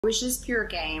It was just pure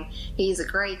game. He's a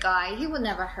great guy. He would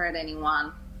never hurt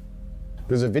anyone.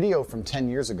 There's a video from 10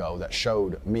 years ago that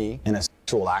showed me in a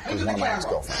sexual act with one of my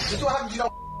ex-girlfriends. Just what happens, you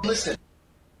don't listen.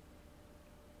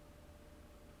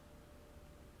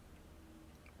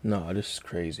 No, this is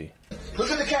crazy.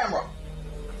 Look at the camera.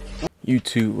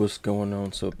 YouTube, what's going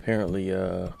on? So apparently,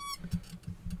 there's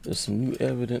some new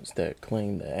evidence that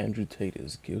claim that Andrew Tate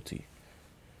is guilty.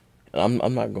 And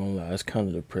I'm not gonna lie, it's kind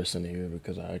of depressing to hear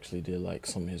because I actually did like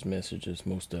some of his messages,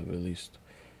 most of it at least.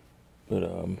 But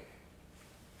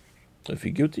if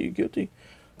you're guilty, you're guilty.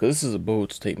 Because this is a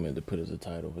bold statement to put as a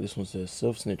title. This one says,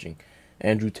 self-snitching.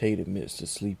 Andrew Tate admits to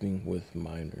sleeping with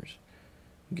minors.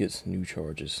 Gets new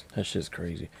charges. That shit's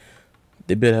crazy.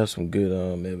 They better have some good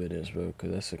evidence, bro,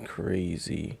 because that's a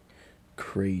crazy,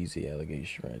 crazy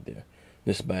allegation right there.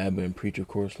 This is by Abba and Preach, of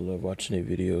course. Love watching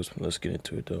their videos. Let's get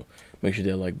into it, though. Make sure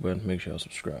that like button. Make sure y'all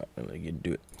subscribe. And let's get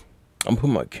into it. I'm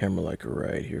putting my camera like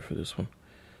right here for this one.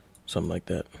 Something like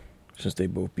that. Since they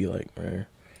both be like right here.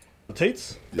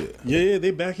 Tates? Yeah. Yeah, they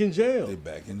back in jail. They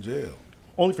back in jail.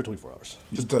 Only for 24 hours.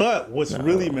 But what's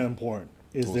really important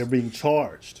is they're being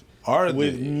charged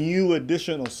with new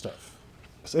additional stuff.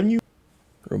 Some new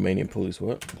Romanian police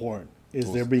what? important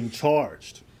is they're being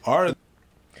charged.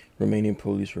 Romanian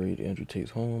police raid Andrew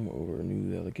Tate's home over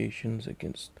new allegations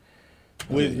against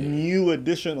with new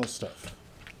additional stuff.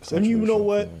 And you know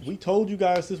what? We told you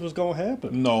guys this was going to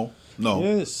happen. No.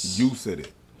 Yes. You said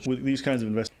it. With these kinds of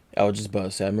investigations. I was just about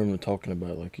to say, I remember talking about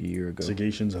it like a year ago.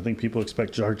 Investigations, I think people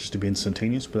expect charges to be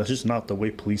instantaneous, but that's just not the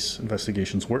way police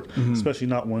investigations work, especially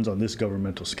not ones on this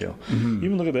governmental scale.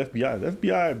 Even look at the FBI. The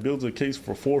FBI builds a case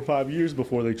for 4 or 5 years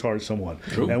before they charge someone.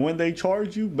 True. And when they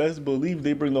charge you, best believe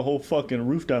they bring the whole fucking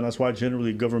roof down. That's why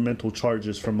generally governmental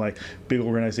charges from like big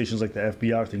organizations like the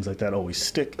FBI or things like that always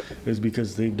stick, is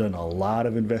because they've done a lot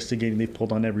of investigating. They've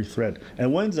pulled on every thread.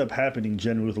 And what ends up happening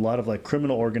generally with a lot of like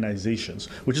criminal organizations,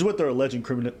 which is what they're alleging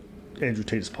Andrew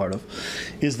Tate is part of,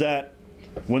 is that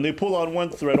when they pull on one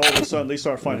thread, all of a sudden they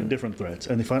start finding different threads,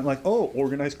 and they find like, oh,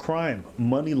 organized crime,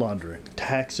 money laundering,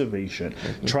 tax evasion,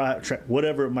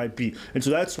 whatever it might be. And so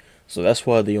that's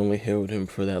why they only held him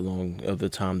for that long of the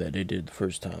time that they did the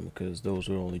first time, because those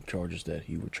were only charges that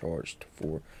he was charged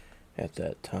for at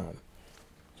that time.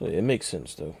 So it makes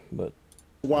sense though, but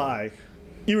why,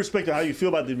 irrespective of how you feel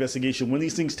about the investigation, when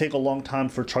these things take a long time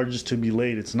for charges to be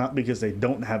laid, it's not because they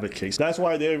don't have a case. That's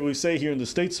why they always say here in the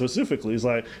States specifically, is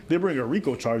like, they bring a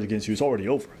RICO charge against you, it's already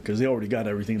over, because they already got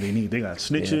everything they need. They got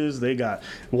snitches, they got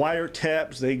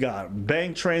wiretaps, they got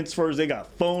bank transfers, they got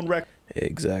phone records.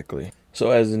 Exactly. So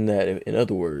as in that, in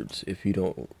other words, if you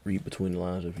don't read between the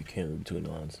lines, or if you can't read between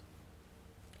the lines,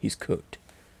 he's cooked.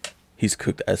 He's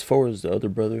cooked. As far as the other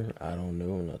brother, I don't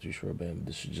know. I'm not too sure about him.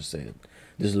 This should just say it.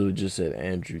 This literally just said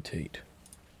Andrew Tate.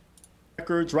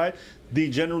 Records, right? They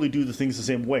generally do the things the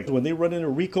same way. When they run in a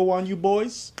RICO on you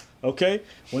boys, okay,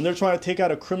 when they're trying to take out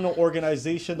a criminal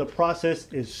organization, the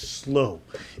process is slow.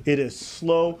 It is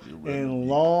slow and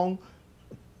long,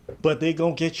 but they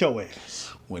gonna get your ass.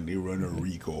 When they run a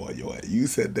RICO on your ass. You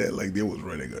said that like they was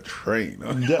running a train.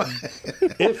 Huh?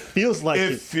 It feels like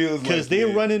it. Because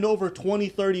they're running over 20,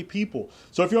 30 people.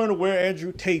 So if you're unaware,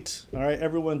 Andrew Tate, all right,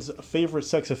 everyone's favorite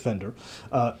sex offender,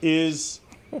 is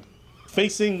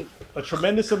facing a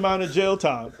tremendous amount of jail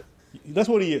time. That's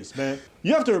what he is, man.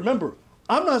 You have to remember,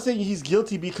 I'm not saying he's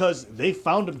guilty because they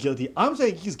found him guilty. I'm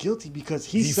saying he's guilty because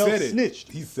he self-snitched.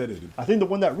 He said it. I think the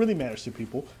one that really matters to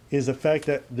people is the fact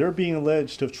that they're being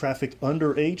alleged to have trafficked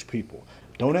underage people.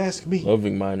 Don't ask me.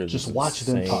 Loving minors. Just watch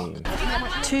them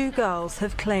talk. 2 girls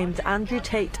have claimed Andrew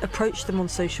Tate approached them on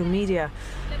social media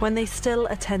when they still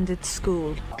attended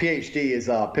school. PhD is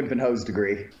a pimp and hose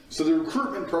degree. So the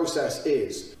recruitment process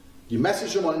is, you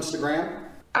message them on Instagram.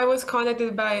 I was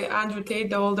contacted by Andrew Tate,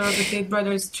 the older of the Tate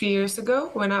brothers, 3 years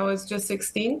ago when I was just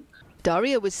 16.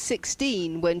 Daria was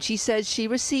 16 when she says she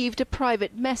received a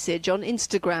private message on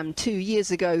Instagram 2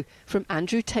 years ago from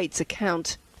Andrew Tate's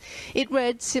account. It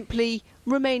read simply,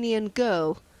 Romanian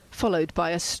girl, followed by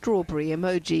a strawberry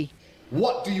emoji.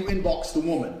 What do you inbox the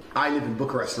woman? I live in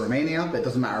Bucharest, Romania. It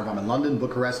doesn't matter if I'm in London,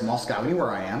 Bucharest, Moscow,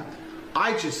 anywhere I am.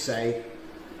 I just say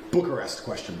Bucharest ?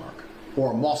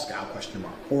 Or Moscow ?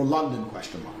 Or London ?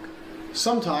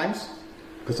 Sometimes,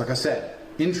 because like I said,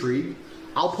 intrigue,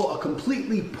 I'll put a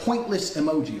completely pointless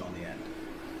emoji on the end.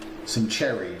 Some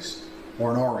cherries,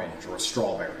 or an orange, or a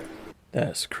strawberry.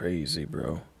 That's crazy,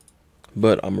 bro.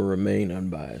 But I'm gonna remain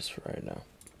unbiased right now.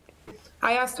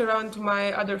 I asked around to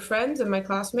my other friends and my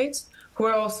classmates, who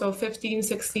were also 15,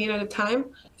 16 at the time,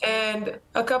 and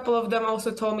a couple of them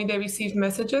also told me they received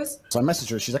messages. So I messaged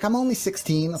her, she's like, I'm only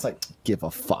 16. I was like, give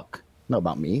a fuck. Know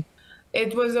about me.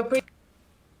 It was a pretty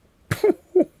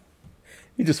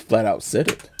He just flat out said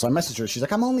it. So I messaged her. She's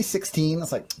like, I'm only 16. I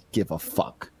was like, give a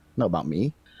fuck. Know about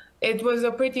me. It was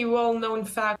a pretty well-known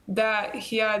fact that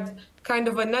he had kind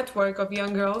of a network of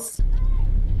young girls.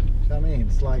 You know what I mean?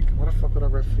 It's like, what the fuck would I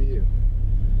rep for you?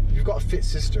 You've got a fit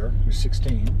sister who's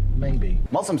 16, maybe.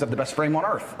 Muslims have the best frame on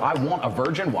earth. I want a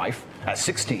virgin wife at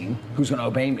 16 who's going to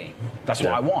obey me. That's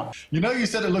what I want. You know, you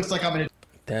said it looks like I'm in a...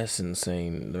 That's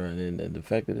insane. And the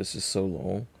fact that this is so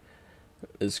long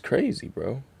is crazy,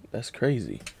 bro. That's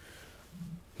crazy.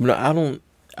 But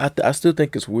I still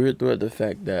think it's weird, though, the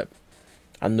fact that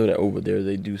I know that over there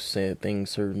they do say things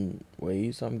certain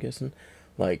ways, I'm guessing.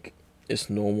 Like, it's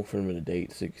normal for them to date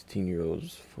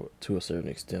 16-year-olds to a certain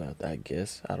extent, I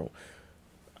guess.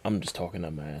 I'm just talking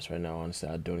out my ass right now. Honestly,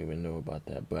 I don't even know about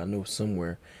that. But I know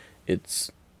somewhere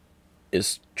it's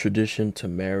tradition to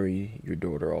marry your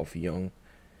daughter off young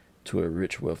to a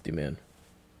rich, wealthy man.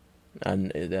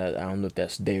 And I don't know if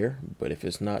that's there, but if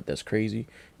it's not, that's crazy.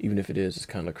 Even if it is, it's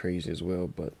kind of crazy as well.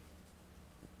 But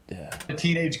yeah, a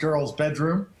teenage girl's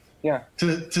bedroom. Yeah.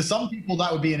 To some people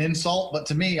that would be an insult, but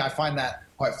to me, I find that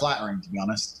quite flattering, to be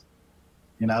honest.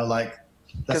 You know, like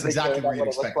that's exactly what you'd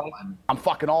expect. Like. I'm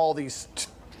fucking all these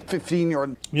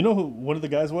 15-year-old. You know who one of the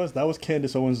guys was? That was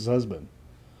Candace Owens' husband.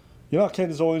 You know how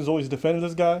Candace Owens always defended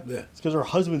this guy? Yeah. It's because her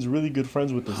husband's really good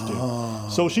friends with this dude.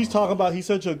 So she's talking about he's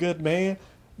such a good man.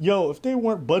 Yo, if they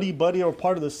weren't buddy or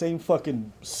part of the same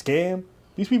fucking scam,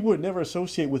 these people would never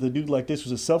associate with a dude like this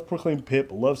who's a self-proclaimed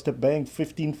pimp, loves to bang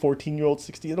 15, 14-year-old,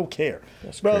 16. They don't care.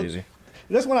 That's crazy.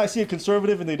 That's when I see a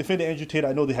conservative and they defend Andrew Tate,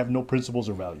 I know they have no principles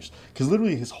or values. Because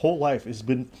literally his whole life has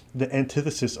been the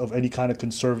antithesis of any kind of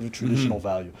conservative traditional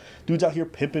value. Dude's out here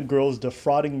pimping girls,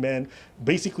 defrauding men.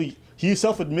 Basically, he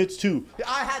himself admits too.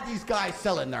 I had these guys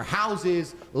selling their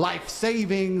houses, life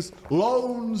savings,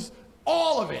 loans,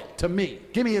 all of it to me.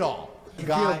 Give me it all. You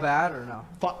feel bad or no?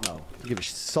 Fuck no. Give a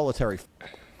solitary.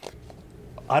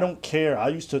 I don't care. I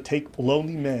used to take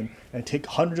lonely men and take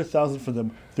hundreds of thousands for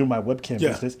them through my webcam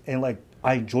business, and like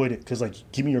I enjoyed it because like,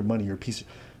 give me your money, your piece.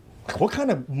 What kind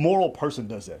of moral person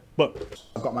does that? But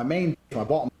I've got my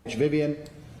bottom Vivian.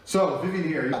 So Vivian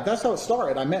here. That's how it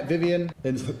started. I met Vivian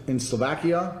in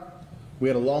Slovakia. We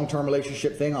had a long-term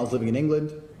relationship thing. I was living in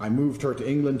England. I moved her to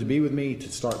England to be with me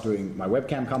to start doing my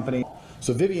webcam company.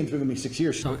 So Vivian's been with me 6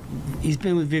 years. So he's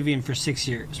been with Vivian for 6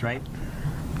 years, right?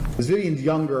 Because Vivian's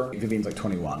younger. Vivian's like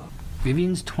 21.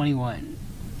 Vivian's 21,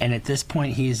 and at this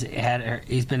point he's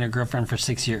been a girlfriend for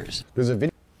 6 years. There's a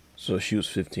video. So she was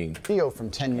 15. Video from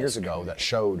 10 years ago that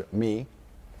showed me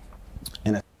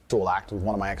in a sexual act with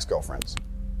one of my ex-girlfriends.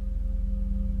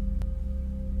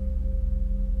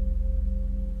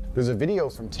 There's a video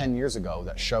from 10 years ago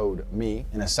that showed me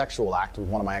in a sexual act with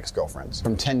one of my ex-girlfriends.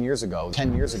 From 10 years ago.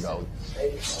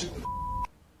 Hey, stupid.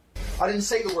 I didn't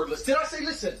say the word listen. Did I say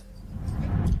listen?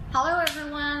 Hello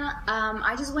everyone,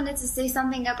 I just wanted to say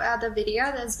something about the video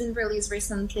that's been released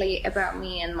recently about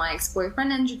me and my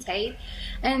ex-boyfriend Andrew Tate.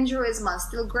 Andrew is my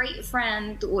still great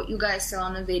friend. What you guys saw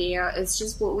on the video is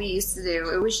just what we used to do.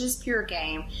 It was just pure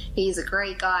game. He's a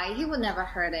great guy. He would never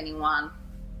hurt anyone.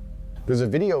 There's a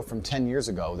video from 10 years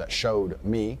ago that showed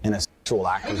me in a sexual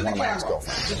act with one of my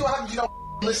ex-girlfriends. Just what happens, you don't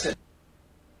listen.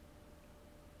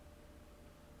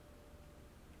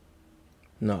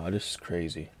 No, this is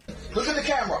crazy. Look at the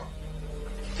camera.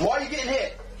 Why are you getting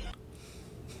hit?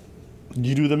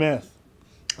 you do the math.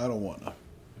 I don't wanna.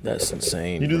 That's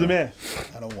insane. You do the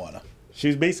math. I don't wanna. She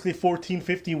was basically 14,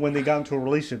 15 when they got into a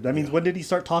relationship. That means when did he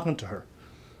start talking to her?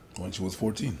 When she was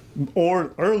 14.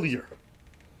 Or earlier.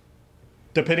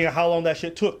 Depending on how long that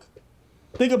shit took.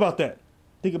 Think about that.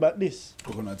 Think about this.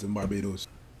 Coconuts in Barbados.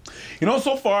 You know,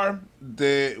 so far,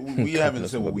 we haven't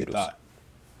said what we thought.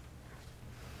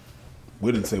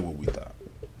 We didn't say what we thought.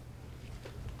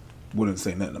 We didn't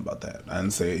say nothing about that. I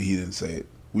didn't say it. He didn't say it.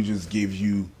 We just gave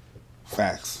you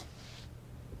facts.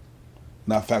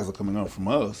 Not facts are coming up from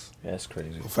us. That's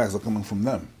crazy. Facts are coming from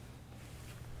them.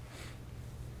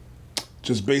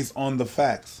 Just based on the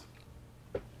facts.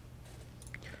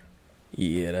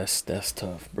 Yeah, that's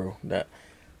tough, bro.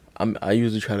 I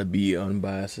usually try to be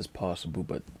unbiased as possible,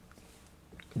 but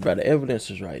bro, the evidence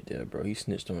is right there, bro. He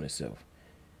snitched on himself.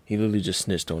 He literally just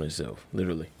snitched on himself,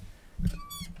 literally.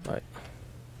 Like,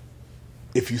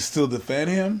 if you still defend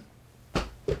him,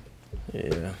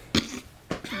 yeah.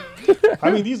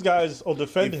 I mean, these guys will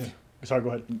defend him. Sorry, go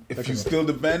ahead. If you still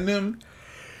defend him,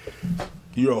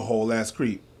 you're a whole ass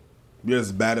creep. You're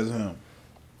as bad as him.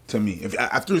 To me, if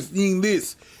after seeing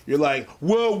this, you're like,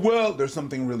 well, there's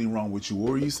something really wrong with you.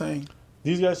 What were you saying?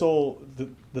 These guys all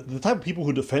the type of people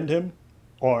who defend him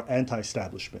are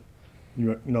anti-establishment.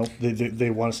 You know, they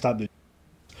want to stop the.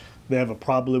 They have a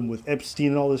problem with Epstein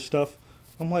and all this stuff.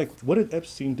 I'm like, what did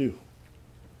Epstein do?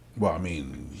 Well, I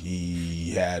mean,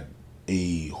 he had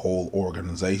a whole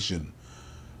organization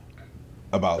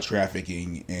about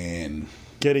trafficking and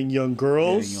getting young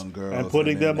girls and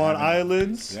putting them on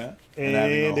islands. Yeah.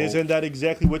 And isn't that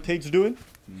exactly what Tate's doing?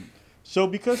 So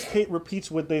because Tate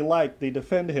repeats what they like, they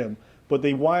defend him, but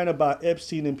they whine about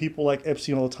Epstein and people like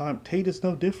Epstein all the time. Tate is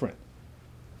no different.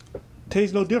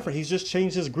 Tate's no different. He's just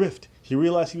changed his grift. He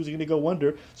realized he was going to go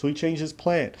under, so he changed his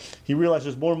plan. He realized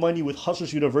there's more money with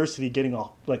Hustlers University getting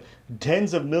like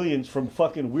tens of millions from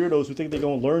fucking weirdos who think they're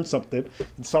going to learn something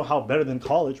and somehow better than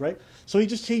college, right? So he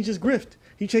just changed his grift.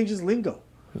 He changed his lingo.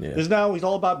 Yeah. Because now he's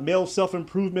all about male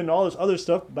self-improvement and all this other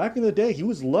stuff. Back in the day, he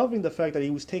was loving the fact that he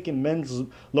was taking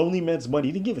lonely men's money.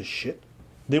 He didn't give a shit.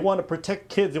 They want to protect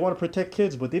kids. They want to protect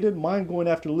kids, but they didn't mind going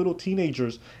after little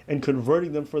teenagers and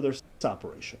converting them for their sex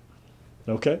operation.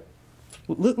 Okay?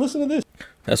 Listen to this.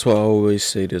 That's why I always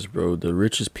say this, bro. The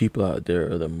richest people out there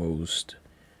are the most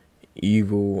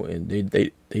evil, and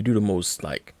they do the most,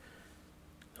 like,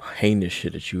 heinous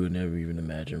shit that you would never even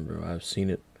imagine, bro. I've seen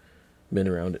it, been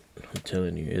around it. I'm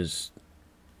telling you, it's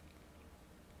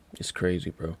crazy,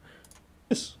 bro.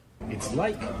 Yes. It's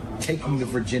like taking the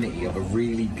virginity of a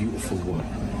really beautiful woman.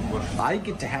 I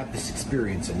get to have this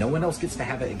experience and no one else gets to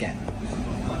have it again.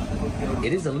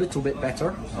 It is a little bit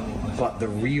better, but the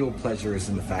real pleasure is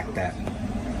in the fact that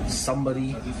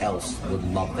somebody else would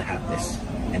love to have this,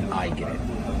 and I get it.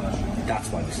 That's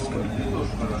why this is good.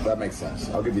 That makes sense.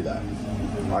 I'll give you that.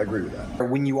 I agree with that.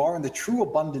 When you are in the true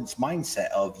abundance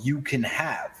mindset of you can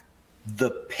have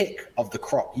the pick of the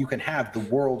crop, you can have the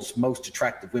world's most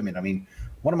attractive women. I mean,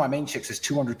 one of my main chicks has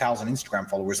 200,000 Instagram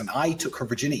followers, and I took her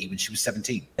virginity when she was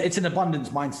 17. It's an abundance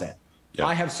mindset. Yeah.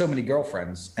 I have so many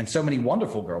girlfriends, and so many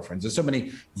wonderful girlfriends, and so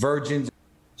many virgins.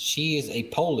 She was a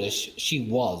Polish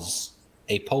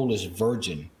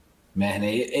virgin. Man,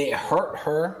 it hurt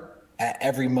her at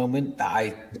every moment that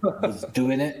I was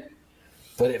doing it,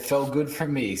 but it felt good for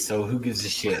me, so who gives a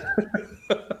shit?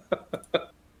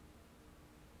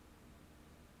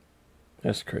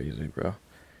 That's crazy, bro.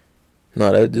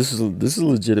 No, this is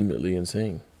legitimately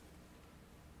insane.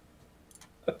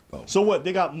 So what?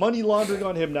 They got money laundering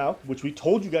on him now, which we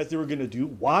told you guys they were going to do.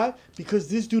 Why? Because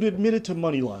this dude admitted to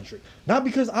money laundering. Not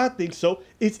because I think so.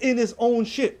 It's in his own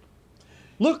shit.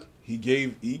 Look. He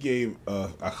gave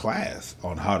a class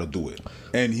on how to do it.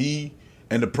 And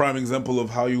the prime example of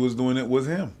how he was doing it was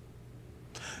him.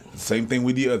 Same thing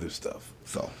with the other stuff.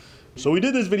 So we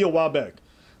did this video a while back.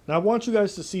 Now I want you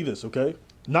guys to see this, okay?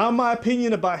 Not my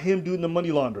opinion about him doing the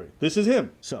money laundering. This is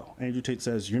him. So Andrew Tate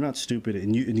says, "You're not stupid,"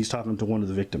 and he's talking to one of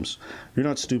the victims. "You're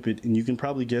not stupid, and you can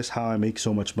probably guess how I make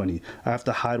so much money. I have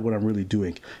to hide what I'm really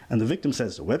doing." And the victim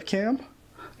says, "The webcam?"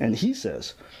 And he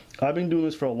says, "I've been doing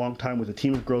this for a long time with a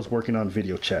team of girls working on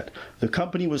video chat. The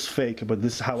company was fake, but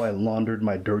this is how I laundered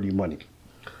my dirty money.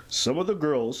 Some of the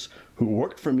girls who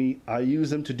worked for me, I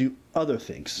used them to do other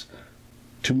things,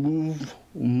 to move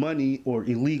money or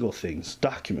illegal things,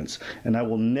 documents, and I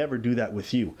will never do that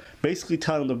with you." Basically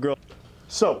telling the girl.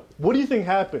 So, what do you think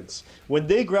happens? When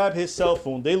they grab his cell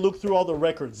phone, they look through all the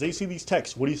records, they see these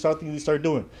texts, what do you think they start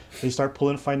doing? They start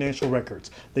pulling financial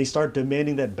records. They start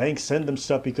demanding that banks send them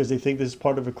stuff because they think this is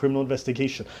part of a criminal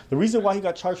investigation. The reason why he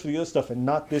got charged for the other stuff and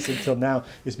not this until now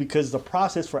is because the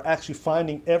process for actually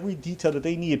finding every detail that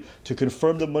they need to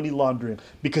confirm the money laundering,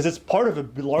 because it's part of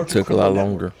a larger took a lot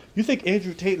longer. You think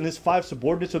Andrew Tate and his 5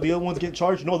 subordinates are the other ones getting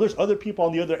charged? No, there's other people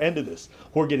on the other end of this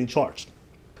who are getting charged.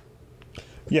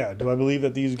 Yeah, do I believe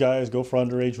that these guys go for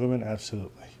underage women?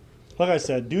 Absolutely. Like I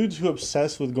said, dudes who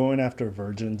obsess with going after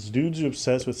virgins, dudes who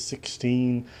obsess with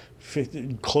 16,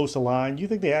 15, close to line, you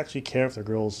think they actually care if their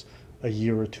girl's a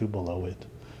year or two below it?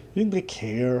 You think they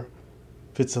care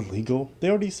if it's illegal? They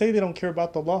already say they don't care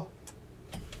about the law.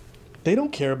 They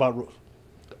don't care about...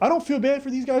 I don't feel bad for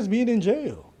these guys being in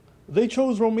jail. They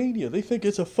chose Romania. They think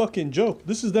it's a fucking joke.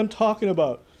 This is them talking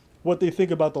about what they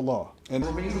think about the law. And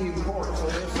Romanian court, so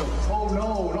there's some, oh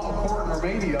no, not a court in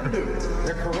Romania.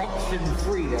 They're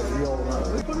corruption-free, as we all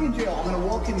know. Put me in jail. I'm gonna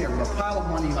walk in there with a pile of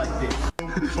money like this.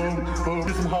 Boom, boom,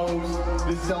 this some hoes,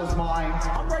 this sells mine.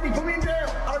 I'm ready, put me in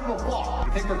jail. I don't give a fuck.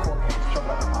 You take her court case, shove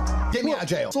that in my mouth. Get me out of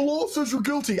jail. The law says you're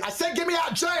guilty. I said get me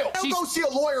out of jail. Don't go see a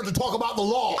lawyer to talk about the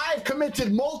law. I have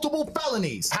committed multiple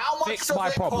felonies. How much does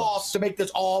it cost to make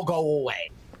this all go away?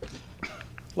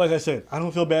 Like I said, I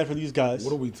don't feel bad for these guys.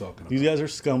 What are we talking about? These guys are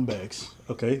scumbags,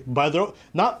 okay? By their,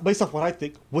 not based off what I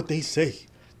think, what they say.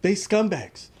 They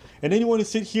scumbags. And anyone to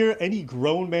sit here, any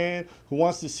grown man who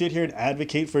wants to sit here and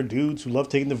advocate for dudes who love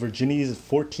taking the virginities of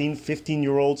 14,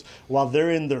 15-year-olds while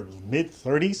they're in their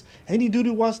mid-30s, any dude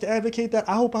who wants to advocate that,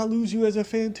 I hope I lose you as a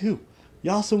fan too.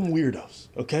 Y'all some weirdos,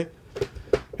 okay?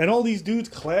 And all these dudes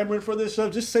clamoring for this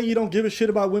stuff, just say you don't give a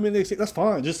shit about women. They say that's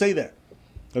fine. Just say that.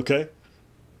 Okay?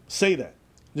 Say that.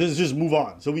 Just move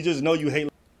on. So we just know you hate.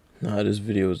 Nah, this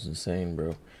video is insane,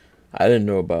 bro. I didn't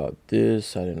know about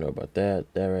this. I didn't know about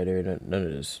that. That right there. None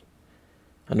of this.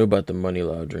 I knew about the money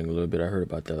laundering a little bit. I heard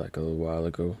about that like a little while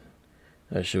ago.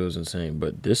 That shit was insane.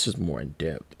 But this is more in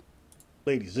depth.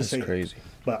 Ladies, just That's say crazy.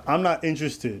 But I'm not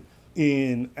interested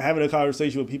in having a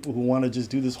conversation with people who want to just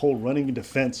do this whole running in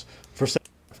defense for sex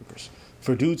traffickers,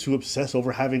 for dudes who obsess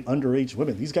over having underage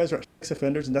women. These guys are sex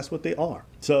offenders, and that's what they are.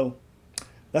 So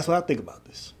that's what I think about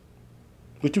this.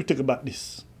 What you think about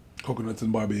this? Coconuts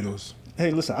in Barbados.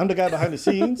 Hey, listen, I'm the guy behind the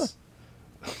scenes.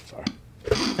 Sorry.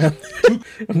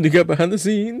 I'm the guy behind the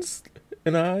scenes,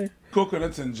 and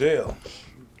Coconuts in jail.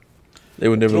 They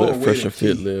would never Throw let away Fresh the and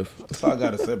Fit key. live. That's all I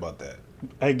gotta say about that.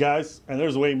 Hey guys, and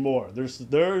there's way more. There's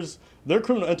their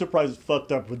criminal enterprise is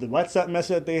fucked up with the WhatsApp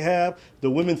message that they have, the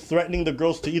women threatening the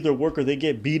girls to either work or they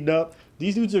get beaten up.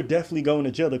 These dudes are definitely going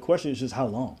to jail. The question is just how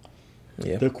long.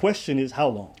 Yeah. The question is how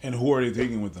long. And who are they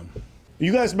taking with them?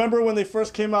 You guys remember when they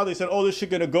first came out? They said, "Oh, this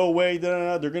shit gonna go away.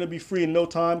 They're gonna be free in no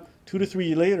time." 2 to 3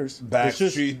 years later,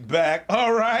 Backstreet back.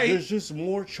 All right. There's just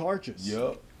more charges.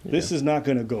 Yep. This is not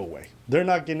gonna go away. They're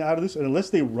not getting out of this unless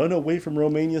they run away from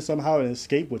Romania somehow and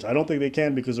escape, which I don't think they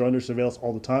can because they're under surveillance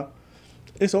all the time.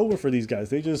 It's over for these guys.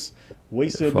 They just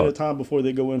wasted a bit of time before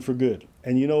they go in for good.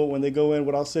 And you know when they go in,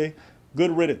 what I'll say?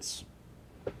 Good riddance.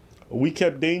 We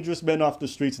kept dangerous men off the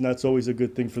streets, and that's always a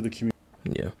good thing for the community.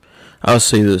 Yeah. I'll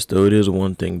say this, though. It is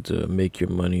one thing to make your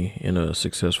money in a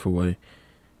successful way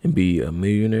and be a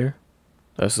millionaire.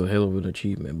 That's a hell of an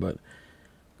achievement. But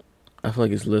I feel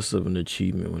like it's less of an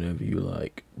achievement whenever you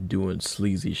like doing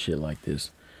sleazy shit like this.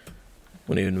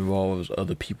 When it involves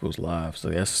other people's lives.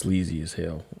 Like, that's sleazy as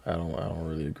hell. I don't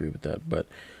really agree with that. But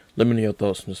let me know your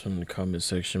thoughts on this one in the comment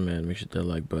section, man. Make sure to hit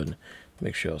that like button.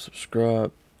 Make sure y'all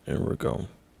subscribe. And we're gone.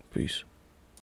 Peace.